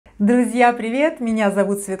Друзья, привет! Меня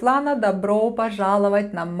зовут Светлана. Добро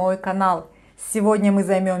пожаловать на мой канал. Сегодня мы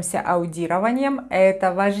займемся аудированием.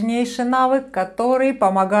 Это важнейший навык, который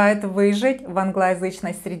помогает выжить в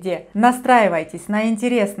англоязычной среде. Настраивайтесь на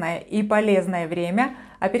интересное и полезное время.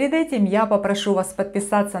 А перед этим я попрошу вас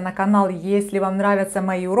подписаться на канал, если вам нравятся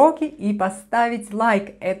мои уроки, и поставить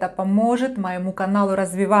лайк. Это поможет моему каналу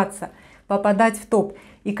развиваться, попадать в топ.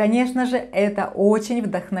 И, конечно же, это очень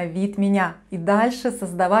вдохновит меня и дальше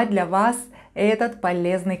создавать для вас этот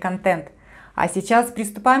полезный контент. А сейчас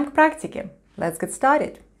приступаем к практике. Let's get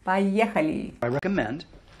started. Поехали! I recommend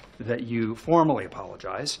that you formally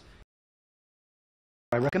apologize.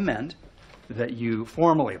 I recommend that you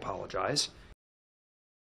formally apologize.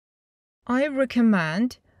 I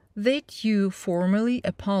recommend that you formally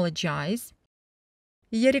apologize.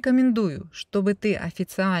 Я рекомендую, чтобы ты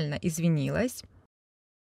официально извинилась.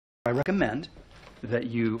 I recommend that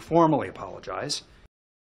you formally apologize.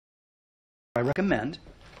 I recommend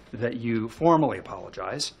that you formally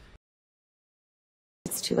apologize.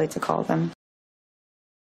 It's too late to call them.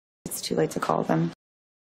 It's too late to call them.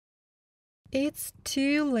 It's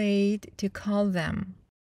too late to call them.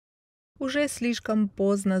 Уже слишком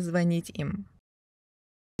поздно звонить им.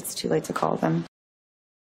 It's too late to call them.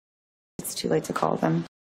 It's too late to call them.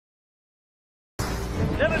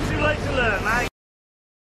 Never too late to learn, mate.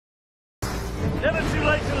 Never too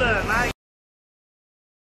late to learn, mate.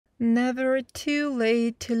 Never too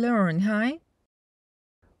late to learn, huh?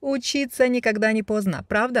 Учиться никогда не поздно,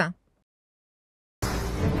 правда?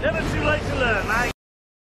 Never too late to learn, mate.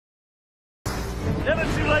 Never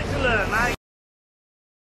too late to learn, mate.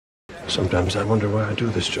 Sometimes I wonder why I do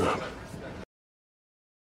this job.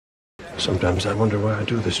 Sometimes I wonder why I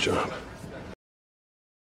do this job.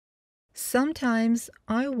 Sometimes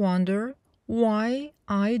I wonder why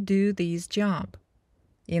I do this job.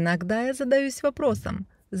 Иногда я задаюсь вопросом,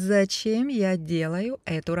 зачем я делаю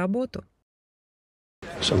эту работу?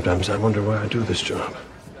 Sometimes I wonder why I do this job.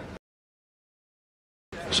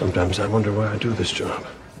 Sometimes I wonder why I do this job.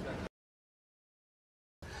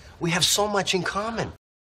 We have so much in common.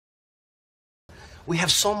 We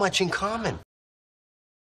have so much in common.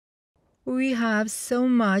 We have so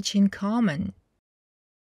much in common.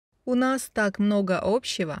 У нас так много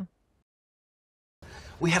общего.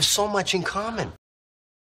 We have so much in common.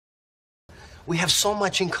 We have so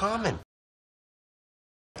much in common.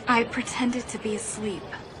 I pretended to be asleep.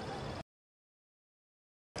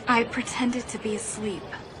 I pretended to be asleep.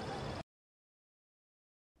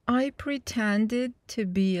 I pretended to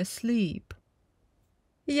be asleep.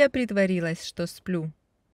 Я притворилась, что сплю.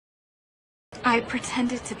 I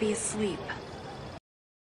pretended to be asleep.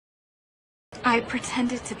 I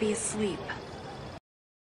pretended to be asleep.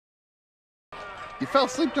 You fell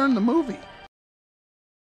asleep during the movie.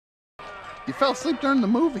 You fell asleep during the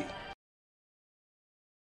movie.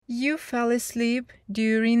 You fell asleep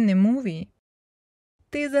during the movie.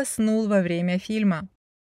 Ты заснул во время фильма.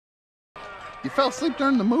 You fell asleep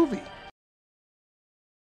during the movie.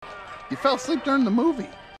 You fell asleep during the movie.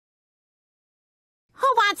 Who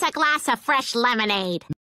wants a glass of fresh lemonade?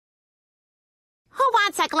 Who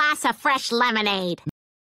wants a glass of fresh lemonade?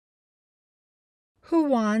 Who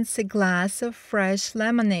wants a glass of fresh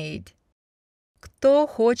lemonade? Кто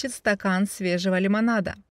хочет стакан свежего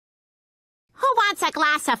лимонада? Who wants a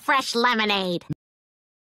glass of fresh lemonade?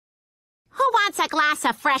 Who wants a glass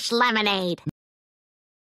of fresh lemonade?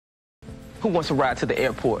 Who wants a ride to the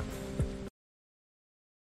airport?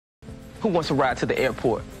 Who wants a ride to the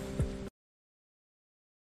airport?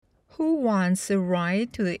 Who wants a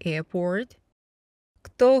ride to the airport?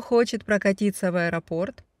 Кто хочет прокатиться в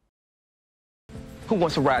аэропорт? Who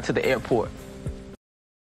wants a ride to the airport?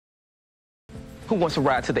 Who wants a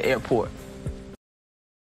ride to the airport?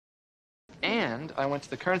 And I went to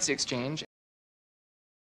the currency exchange.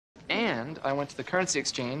 And I went to the currency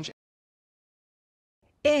exchange.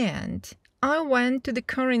 And I went to the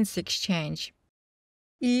currency exchange.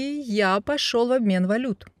 И я пошел в обмен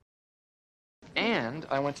валют. And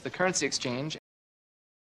I went to the currency exchange.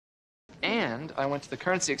 And I went to the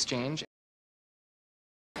currency exchange.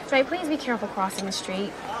 Trey, please be careful crossing the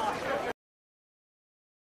street.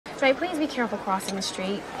 Trey, please be careful crossing the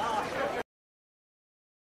street.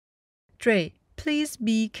 Trey, please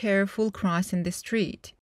be careful crossing the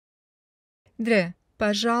street. Дре,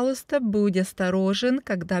 пожалуйста, будь осторожен,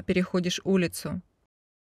 когда переходишь улицу.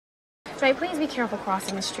 Trey, please be careful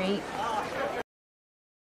crossing the street.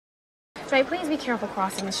 Trey, please be careful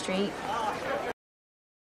crossing the street.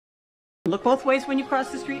 Look both ways when you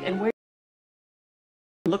cross the street and where.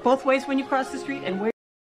 Look both ways when you cross the street and where.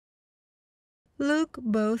 Look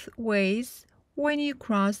both ways when you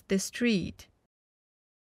cross the street.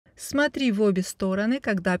 Смотри в обе стороны,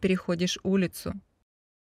 когда переходишь улицу.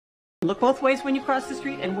 Look both ways when you cross the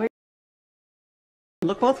street and wear.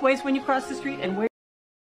 Look both ways when you cross the street and wear.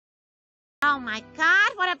 Oh my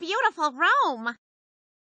God, what a beautiful room!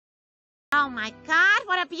 Oh my God,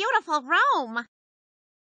 what a beautiful room!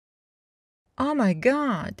 Oh my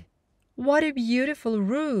God! What a beautiful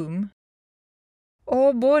room!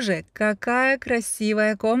 О боже, какая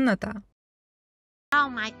красивая комната! Oh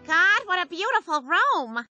my God, what a beautiful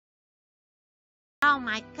room! Oh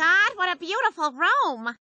my God, what a beautiful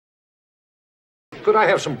room! Could I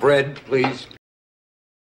have some bread, please?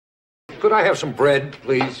 Could I have some bread,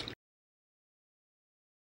 please?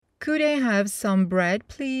 Could I have some bread,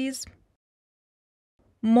 please?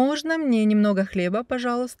 Можно мне немного хлеба,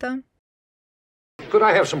 пожалуйста? Could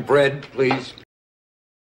I have some bread, please?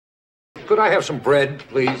 Could I have some bread,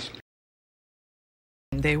 please?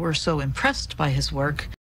 They were so impressed by his work.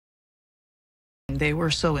 They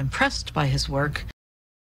were so impressed by his work.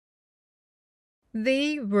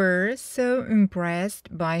 They were so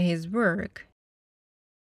impressed by his work.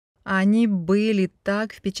 Они были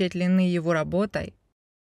так впечатлены его работой.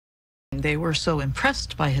 They were so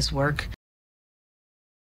impressed by his work.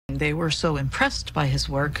 They were so impressed by his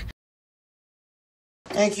work.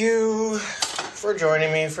 Thank you for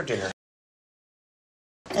joining me for dinner.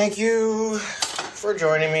 Thank you for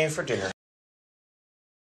joining me for dinner.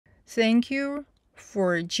 Thank you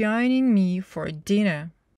for joining me for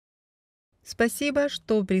dinner. Спасибо,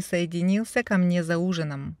 что присоединился ко мне за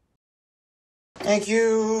ужином. Thank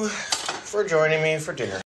you for joining me for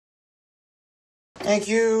dinner. Thank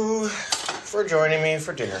you for joining me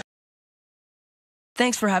for dinner.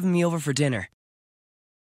 Thanks for having me over for dinner.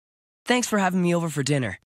 Thanks for having me over for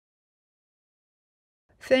dinner.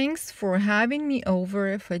 Thanks for having me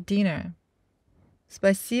over for dinner.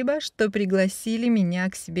 Спасибо, что пригласили меня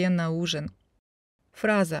к себе на ужин.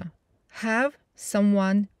 Фраза have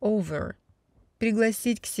someone over.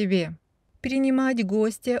 Пригласить к себе. Принимать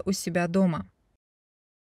гостя у себя дома.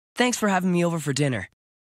 Thanks for having me over for dinner.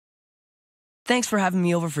 Thanks for having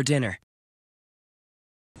me over for dinner.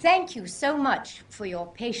 Thank you so much for your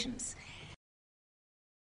patience.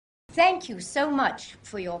 Thank you so much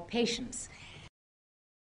for your patience.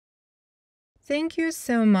 Thank you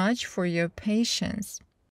so much for your patience.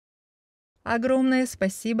 Огромное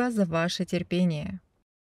спасибо за ваше терпение.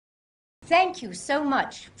 Thank you so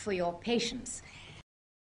much for your patience.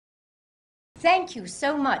 Thank you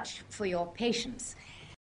so much for your patience.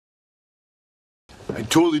 I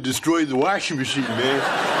totally destroyed the washing machine,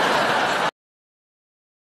 man.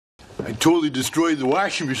 I totally destroyed the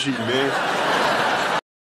washing machine, man.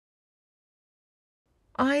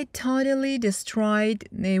 I totally destroyed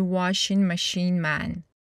the washing machine, man.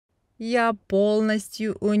 Я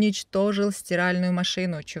полностью уничтожил стиральную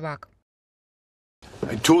машину, чувак.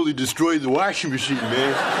 I totally destroyed the washing machine,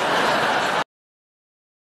 man.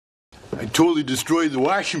 I totally destroyed the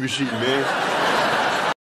washing machine,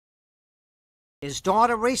 man. His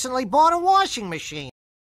daughter recently bought a washing machine.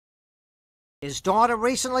 His daughter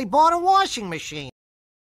recently bought a washing machine.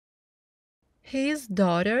 His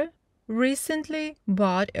daughter recently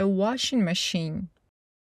bought a washing machine.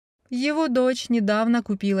 Его дочь недавно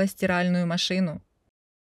купила стиральную машину.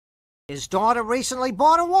 His daughter recently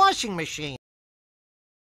bought a washing machine.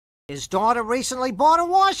 His daughter recently bought a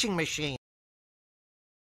washing machine.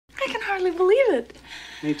 I can hardly believe it.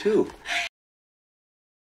 Me too.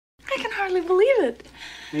 I can hardly believe it.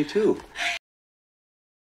 Me too.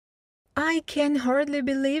 I can hardly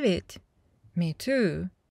believe it. Me too.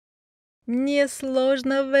 Мне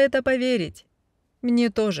сложно в это поверить. Мне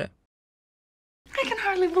тоже. I can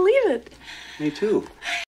hardly believe it. Me too.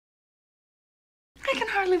 I can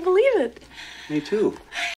hardly believe it. Me too.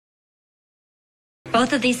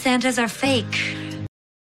 Both of these Santas are fake.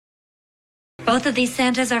 Both of these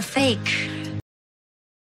Santas are fake.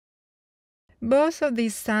 Both of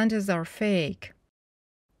these Santas are fake.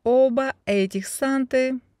 Оба этих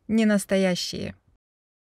Санты не настоящие.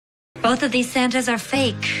 Both of these Santas are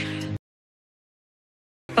fake.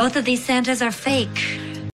 Both of these Santas are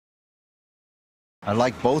fake. I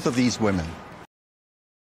like both of these women.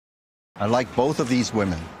 I like both of these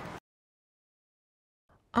women.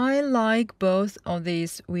 I like both of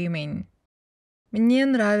these women. Мне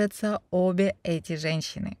нравятся обе эти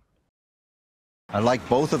женщины. I like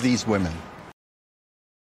both of these women.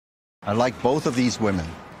 I like both of these women.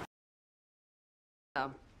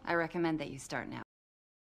 So, I recommend that you start now.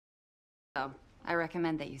 So, I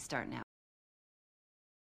recommend that you start now.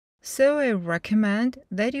 So I recommend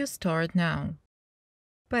that you start now.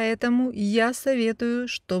 Поэтому я советую,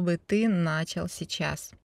 чтобы ты начал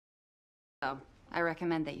сейчас. So, I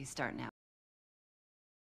recommend that you start now.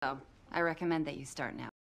 So, I recommend that you start now.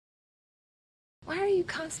 Why are you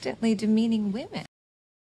constantly demeaning women?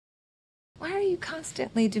 Why are you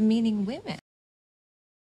constantly demeaning women?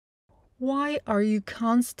 Why are you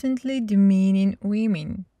constantly demeaning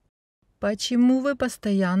women? Почему вы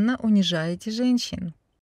постоянно унижаете женщин?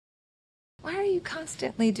 Why are you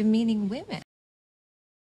constantly demeaning women?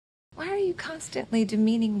 Why are you constantly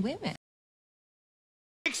demeaning women?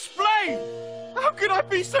 Explain! How could I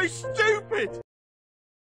be so stupid?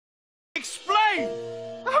 Explain!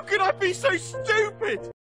 How could I be so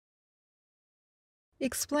stupid?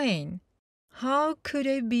 Explain. How could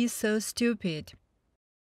I be so stupid?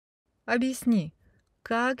 Объясни,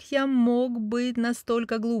 как я мог быть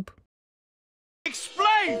настолько глуп?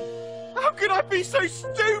 Explain! How could I be so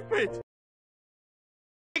stupid?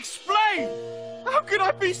 Explain! How could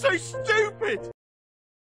I be so stupid?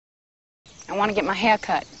 I want to get my hair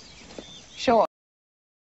cut. Sure.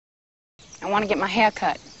 I want to get my hair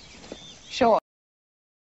cut. Sure.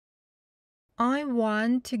 I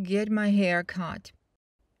want to get my hair cut.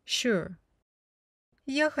 Sure.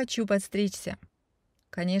 Я хочу подстричься.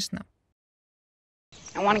 Конечно.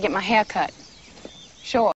 I want to get my hair cut.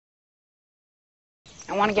 Sure.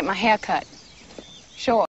 I want to get my hair cut.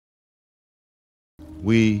 Sure.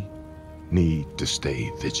 We need to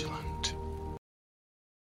stay vigilant.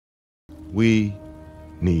 We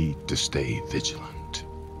need to stay vigilant.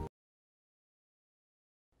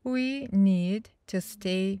 We need to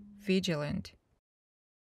stay vigilant.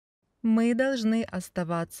 Мы должны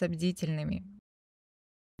оставаться бдительными.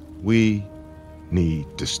 We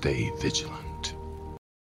need to stay vigilant.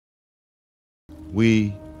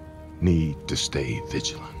 We need to stay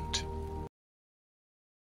vigilant.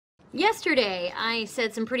 Yesterday, I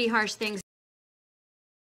said some pretty harsh things.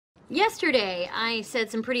 Yesterday, I said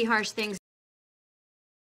some pretty harsh things.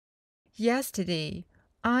 Yesterday,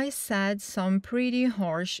 I said some pretty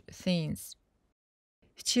harsh things.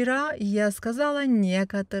 Вчера я сказала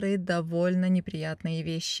некоторые довольно неприятные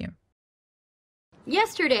вещи.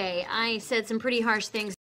 Yesterday, I said some pretty harsh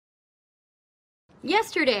things.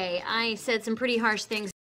 Yesterday, I said some pretty harsh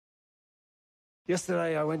things.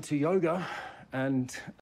 Yesterday I went to yoga and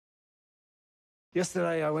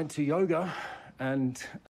Yesterday I went to yoga and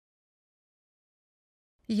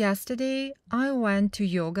Yesterday I went to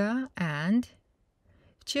yoga and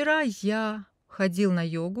Вчера я ходил на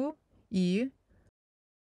йогу и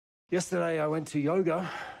Yesterday I went to yoga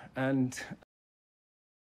and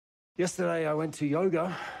Yesterday I went to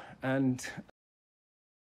yoga and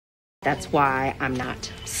That's why I'm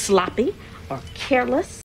not sloppy or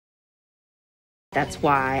careless. That's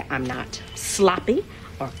why I'm not sloppy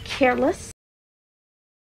or careless.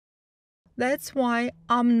 That's why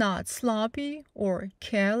I'm not sloppy or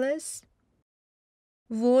careless.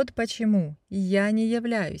 Вот почему я не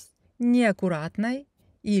являюсь неаккуратной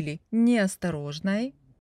или неосторожной.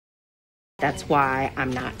 That's why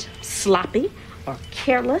I'm not sloppy or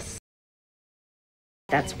careless.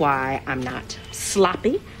 That's why I'm not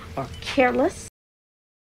sloppy or careless.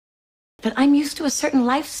 But I'm used to a certain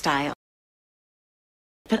lifestyle.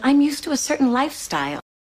 But I'm used to a certain lifestyle.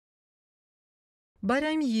 But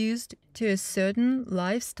I'm used to a certain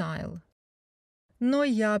lifestyle. Но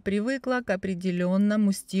я привыкла к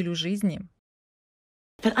определенному стилю жизни.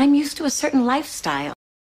 But I'm used to a certain lifestyle.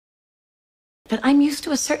 But I'm used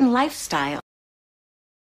to a certain lifestyle.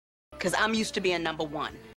 Because I'm used to being number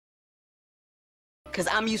one. Because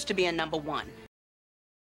I'm used to being number one.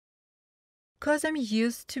 Because I'm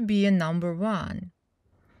used to being number one.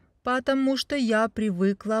 Потому что я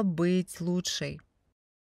привыкла быть лучшей.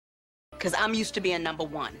 Because I'm used to being number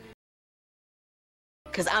one.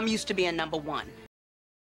 Because I'm used to being number one.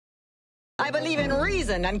 I believe in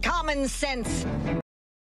reason and common sense.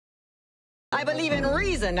 I believe in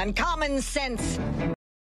reason and common sense.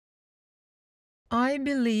 I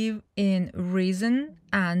believe in reason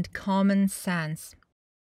and common sense.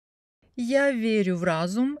 Я верю в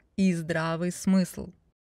разум и здравый смысл.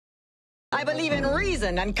 I believe in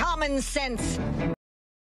reason and common sense.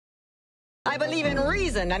 I believe in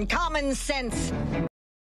reason and common sense.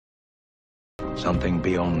 Something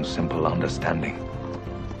beyond simple understanding.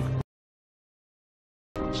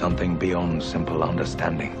 Something beyond simple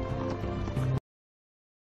understanding.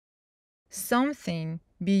 Something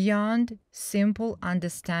beyond simple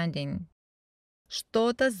understanding.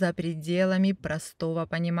 Что-то за пределами простого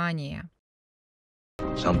понимания.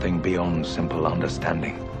 Something beyond simple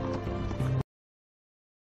understanding.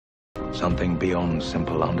 Something beyond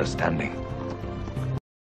simple understanding.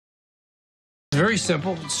 Very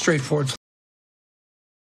simple, straightforward.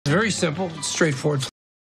 Very simple, straightforward.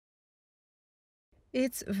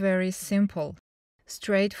 It's very simple,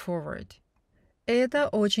 straightforward. Это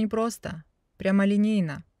очень просто,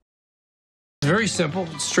 прямолинейно. Very simple,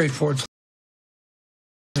 straightforward.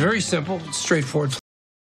 Very simple, straightforward.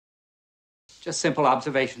 Just simple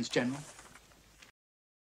observations, General.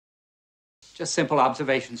 Just simple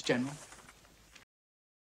observations, General.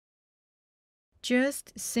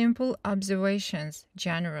 Just simple observations,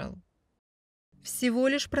 General. Всего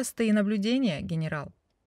лишь простые наблюдения, генерал.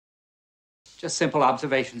 Just simple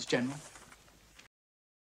observations, General.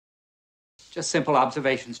 Just simple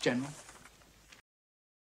observations, General.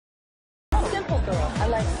 Simple girl, I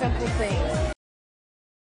like simple things.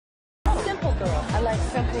 Simple girl, I like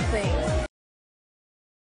simple things.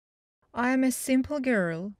 I'm a simple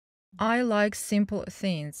girl. I like simple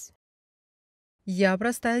things. Я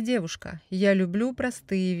простая девушка. Я люблю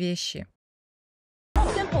простые вещи.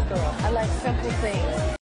 Simple girl, I like simple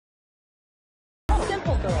things.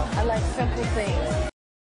 Simple girl, I like simple things.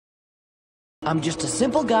 I'm just a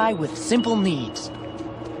simple guy with simple needs.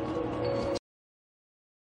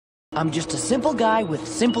 I'm just a simple guy with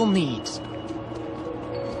simple needs.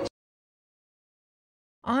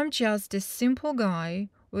 I'm just a simple guy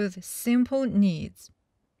with simple needs.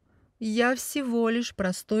 Я всего лишь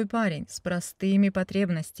простой парень с простыми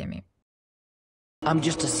потребностями. I'm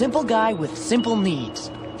just a simple guy with simple needs.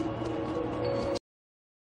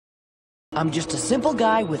 I'm just a simple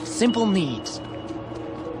guy with simple needs.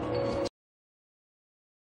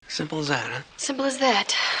 Simple as that, huh? Simple as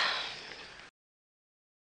that.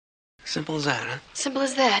 Simple as that, huh? Simple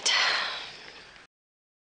as that.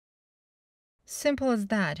 Simple as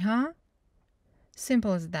that, huh?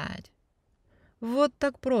 Simple as that. Вот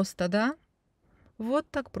так просто, да? Вот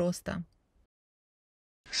так просто.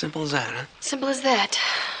 Simple as that, huh? Simple as that.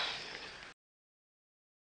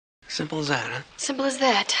 Simple as that, huh? Simple as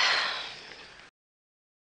that.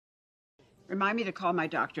 Remind me to call my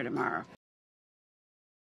doctor tomorrow.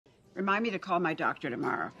 Remind me to call my doctor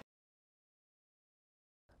tomorrow.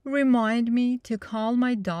 Remind me to call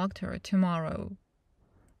my doctor tomorrow.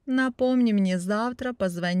 Напомни мне завтра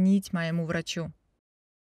позвонить моему врачу.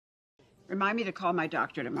 Remind me to call my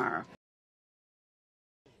doctor tomorrow.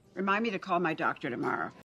 Remind me to call my doctor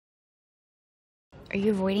tomorrow. Are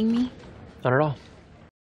you avoiding me? Not at all.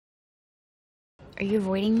 Are you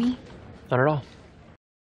avoiding me? Not at all.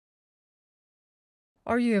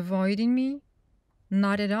 Are you avoiding me?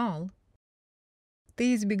 Not at all.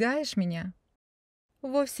 Ты избегаешь меня?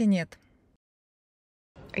 Вовсе нет.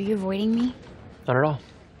 Are you avoiding me? Not at all.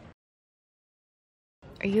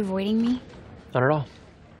 Are you avoiding me? Not at all.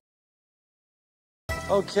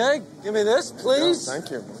 Okay, give me this, please.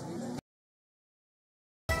 Thank you.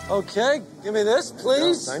 Okay, give me this,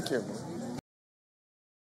 please. Thank you.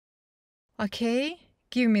 Okay,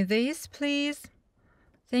 give me this, please.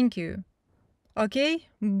 Thank you. Окей,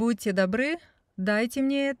 будьте добры, дайте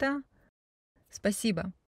мне это.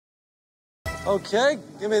 Спасибо. Okay,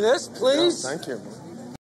 give me this, please. Thank you.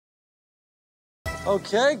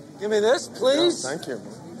 Okay, give me this, please. Thank you.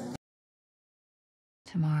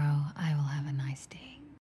 Tomorrow I will have a nice day.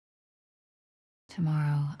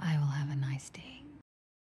 Tomorrow I will have a nice day.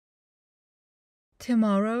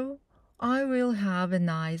 Tomorrow I will have a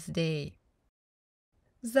nice day.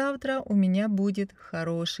 Завтра у меня будет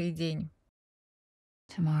хороший день.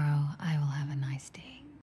 Tomorrow I will have a nice day.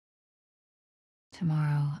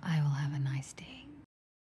 Tomorrow I will have a nice day.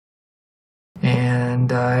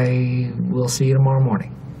 And I will see you tomorrow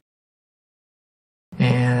morning.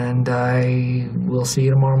 And I will see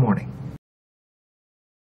you tomorrow morning.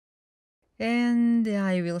 And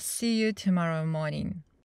I will see you tomorrow morning.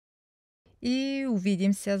 И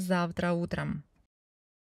увидимся завтра утром.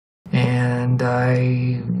 And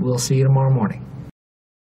I will see you tomorrow morning.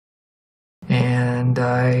 And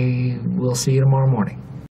I will see you tomorrow morning.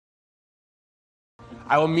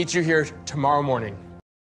 I will meet you here tomorrow morning.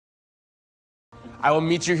 I will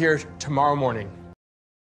meet you here tomorrow morning.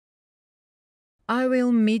 I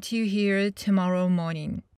will meet you here tomorrow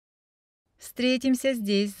morning. Встретимся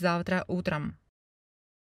здесь завтра утром.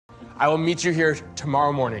 I will meet you here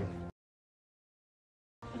tomorrow morning.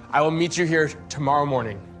 I will meet you here tomorrow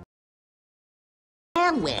morning.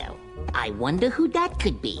 Well, I wonder who that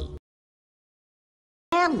could be.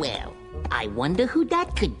 Well, I wonder who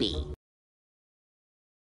that could be.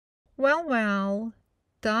 Well,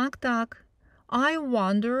 так. I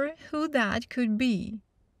wonder who that could be.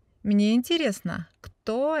 Мне интересно,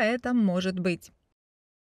 кто это может быть.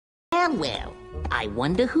 Well, I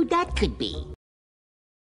wonder who that could be.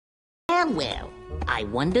 Well, I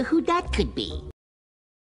wonder who that could be.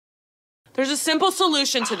 There's a simple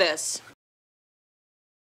solution to this.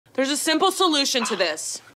 There's a simple solution to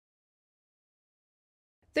this.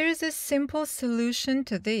 There's a simple solution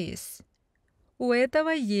to this. У этого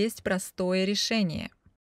есть простое решение.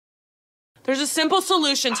 There's a simple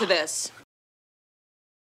solution to this.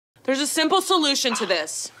 There's a simple solution to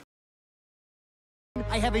this.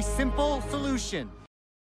 I have a simple solution.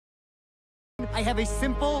 I have a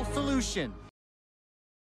simple solution.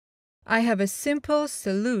 I have a simple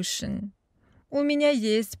solution. У меня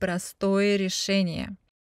есть простое решение.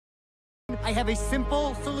 I have a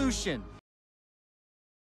simple solution.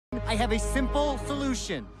 I have a simple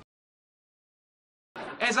solution.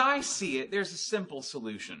 As I see it, there's a simple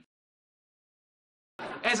solution.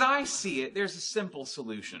 As I see it, there's a simple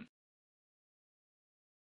solution.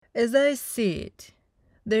 As I see it,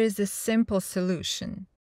 there is a simple solution.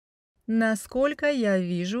 Насколько я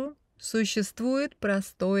вижу, существует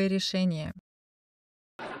простое решение.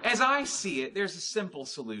 As I see it, there's a simple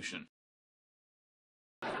solution.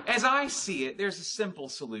 As I see it, there's a simple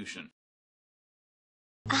solution.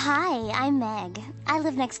 Hi, I'm Meg. I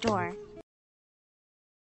live next door.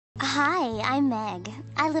 Hi, I'm Meg.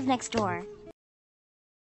 I live next door.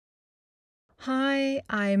 Hi,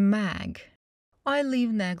 I'm Meg. I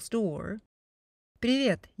live next door.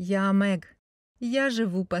 Привет, я Мэг. Я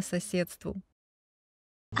живу по соседству.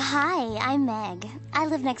 Hi, I'm Meg. I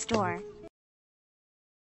live next door.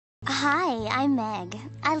 Hi, I'm Meg.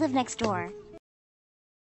 I live next door.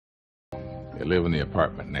 They live in the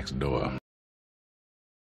apartment next door.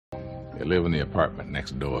 They live in the apartment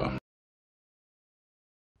next door.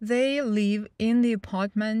 They live in the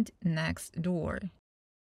apartment next door.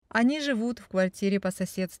 Они живут в квартире по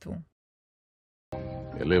соседству.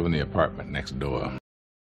 They live in the apartment next door.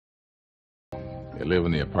 They live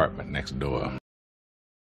in the apartment next door.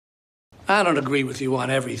 I don't agree with you on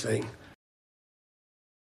everything.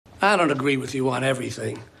 I don't agree with you on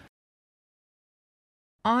everything.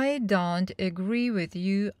 I don't agree with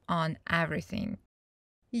you on everything.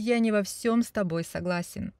 Я не во всем с тобой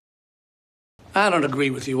согласен. I don't agree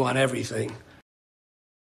with you on everything.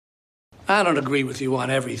 I don't agree with you on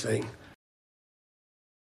everything.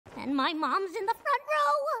 And my mom's in the front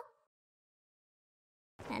row.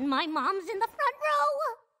 And my mom's in the front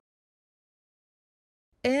row.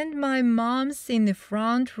 And my mom's in the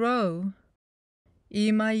front row.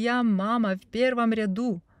 И моя мама в первом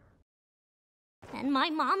ряду. And my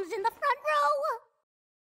mom's in the front row.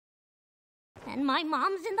 And my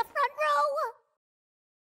mom's in the front row.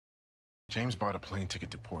 James bought a plane ticket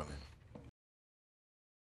to Portland.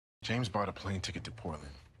 James bought a plane ticket to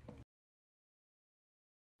Portland.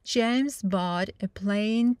 James bought a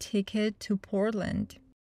plane ticket to Portland.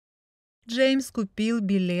 Джеймс купил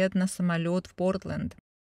билет на самолет в Портленд.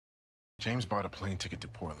 James bought a plane ticket to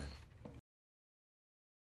Portland.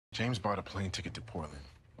 James bought a plane ticket to Portland.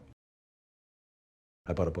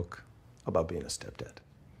 I bought a book about being a stepdad.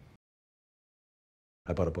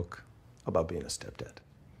 I bought a book about being a stepdad.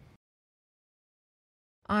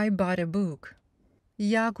 I bought a book.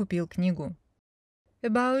 Я купил книгу.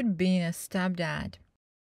 About being a stepdad.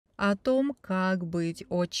 О том, как быть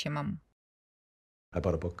отчимом. I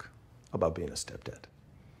bought a book about being a stepdad.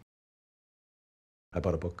 I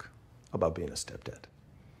bought a book about being a stepdad.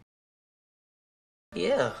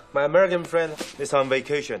 Yeah, my American friend is on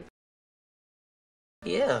vacation.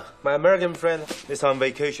 Yeah, my American friend is on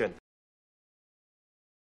vacation.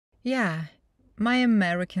 Yeah, my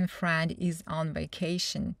American friend is on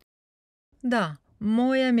vacation. Да,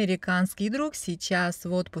 мой американский друг сейчас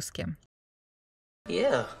в отпуске.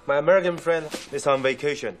 Yeah, my American friend is on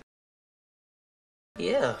vacation.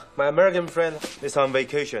 Yeah, my American friend is on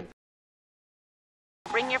vacation.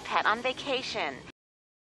 Bring your pet on vacation.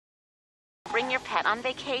 Bring your pet on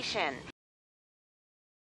vacation.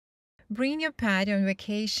 Bring your pet on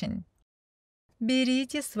vacation.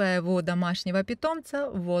 Берите своего домашнего питомца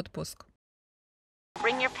в отпуск.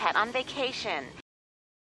 Bring your pet on vacation.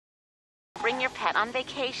 Bring your pet on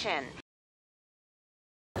vacation.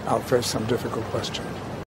 I'll face some difficult question.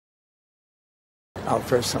 I'll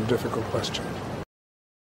face some difficult question.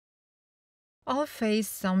 I'll face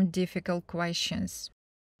some difficult questions.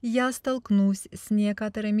 Я столкнусь с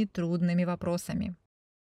некоторыми трудными вопросами.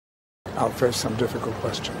 I'll face some difficult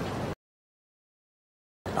question.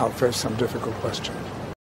 I'll face some difficult question.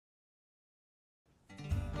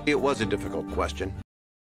 It was a difficult question.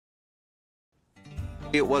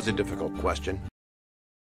 It was a difficult question.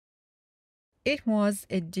 It was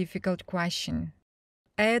a difficult question.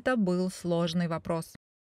 Это был сложный вопрос.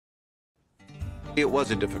 It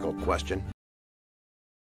was a difficult question.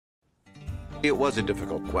 It was a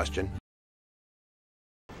difficult question.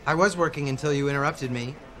 I was working until you interrupted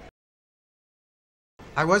me.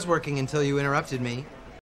 I was working until you interrupted me.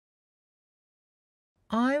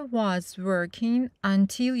 I was working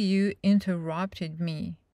until you interrupted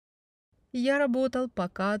me. Я работал,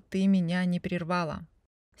 пока ты меня не прервала.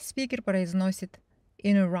 Спикер произносит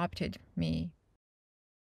interrupted me.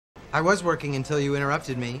 I was working until you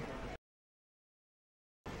interrupted me.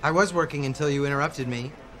 I was working until you interrupted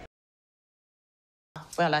me.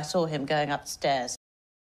 Well, I saw him going upstairs.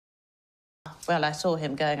 Well, I saw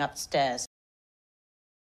him going upstairs.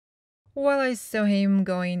 Well, I saw him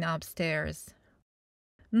going upstairs.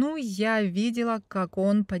 Ну, я видела, как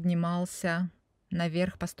он поднимался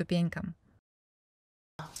наверх по ступенькам.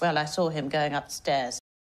 Well, I saw him going upstairs.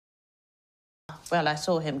 Well, I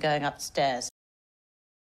saw him going upstairs.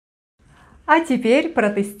 А теперь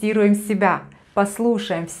протестируем себя.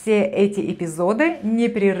 Послушаем все эти эпизоды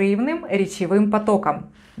непрерывным речевым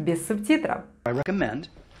потоком, без субтитров. I recommend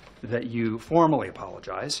that you formally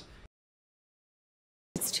apologize.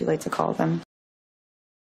 It's too late to call them.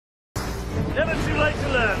 Never too late to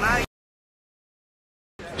learn, mate.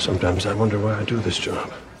 Sometimes I wonder why I do this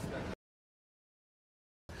job.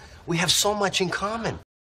 We have so much in common.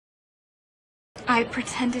 I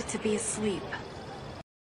pretended to be asleep.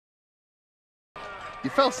 You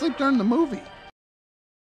fell asleep during the movie.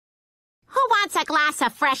 Who wants a glass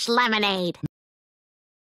of fresh lemonade?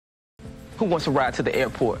 Who wants a ride to the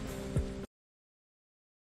airport?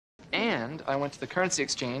 And I went to the currency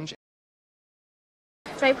exchange.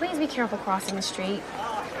 Should I please be careful crossing the street?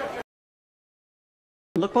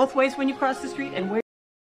 Look both ways when you cross the street and where.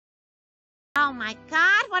 Oh my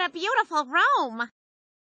God, what a beautiful room!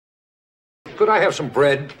 Could I have some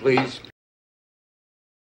bread, please?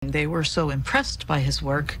 They were so impressed by his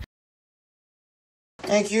work.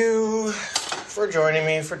 Thank you for joining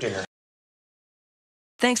me for dinner.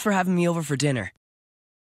 Thanks for having me over for dinner.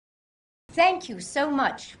 Thank you so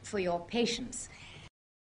much for your patience.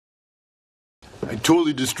 I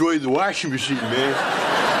totally destroyed the washing machine,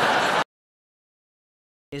 man.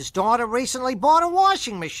 His daughter recently bought a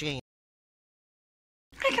washing machine.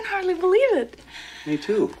 I can hardly believe it. Me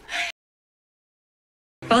too.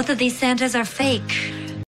 Both of these Santas are fake.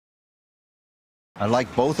 I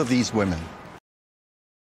like both of these women.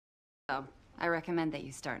 So, I recommend that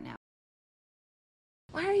you start now.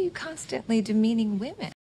 Why are you constantly demeaning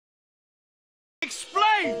women?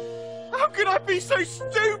 Explain! How could I be so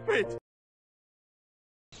stupid?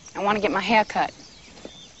 I want to get my hair cut.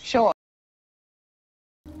 Sure.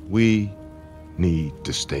 We need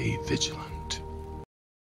to stay vigilant.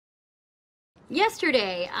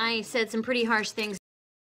 Yesterday, I said some pretty harsh things.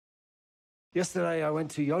 Yesterday, I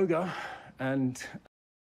went to yoga and...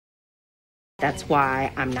 That's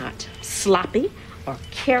why I'm not sloppy or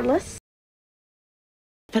careless.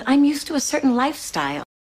 But I'm used to a certain lifestyle.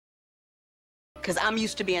 Because I'm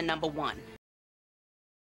used to being number one.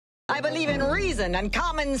 I believe in reason and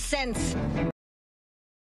common sense.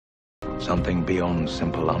 Something beyond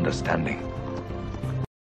simple understanding.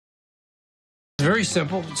 Very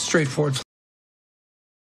simple, straightforward.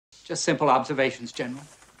 Just simple observations, General.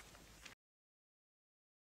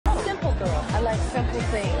 Simple girl. I like simple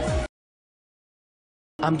things.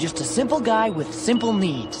 I'm just a simple guy with simple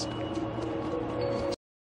needs.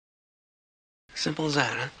 Simple as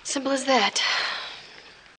that, huh? Simple as that.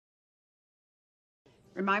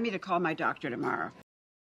 Remind me to call my doctor tomorrow.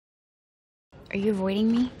 Are you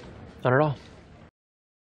avoiding me? Not at all.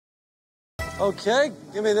 Okay,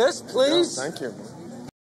 give me this, please. Yeah, thank you.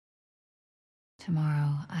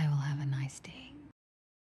 Tomorrow, I will have a nice day.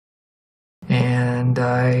 And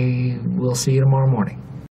I will see you tomorrow morning.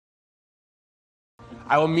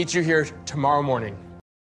 I will meet you here tomorrow morning.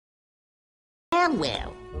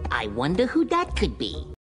 Well, I wonder who that could be.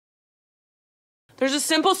 There's a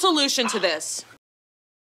simple solution to this.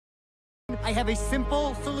 I have a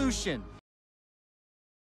simple solution.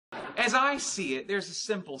 As I see it, there's a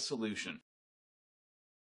simple solution.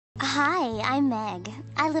 Hi, I'm Meg.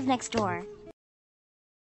 I live next door.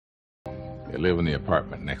 You live in the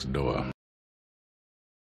apartment next door.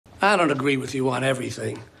 I don't agree with you on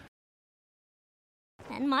everything.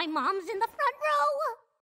 And my mom's in the front row.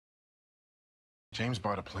 James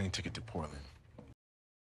bought a plane ticket to Portland.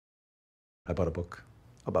 I bought a book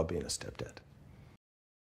about being a stepdad.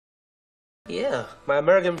 Yeah, my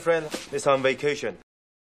American friend is on vacation.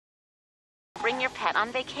 Bring your pet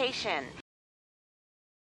on vacation.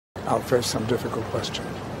 I'll face some difficult questions.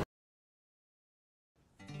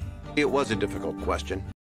 It was a difficult question.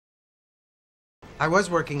 I was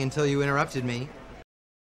working until you interrupted me.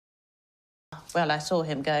 Well, I saw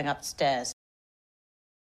him going upstairs.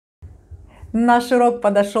 Наш урок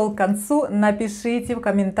подошел к концу. Напишите в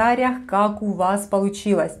комментариях, как у вас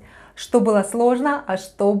получилось. Что было сложно, а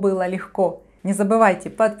что было легко. Не забывайте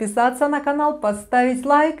подписаться на канал, поставить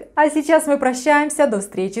лайк. А сейчас мы прощаемся. До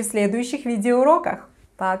встречи в следующих видеоуроках.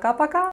 Пока-пока!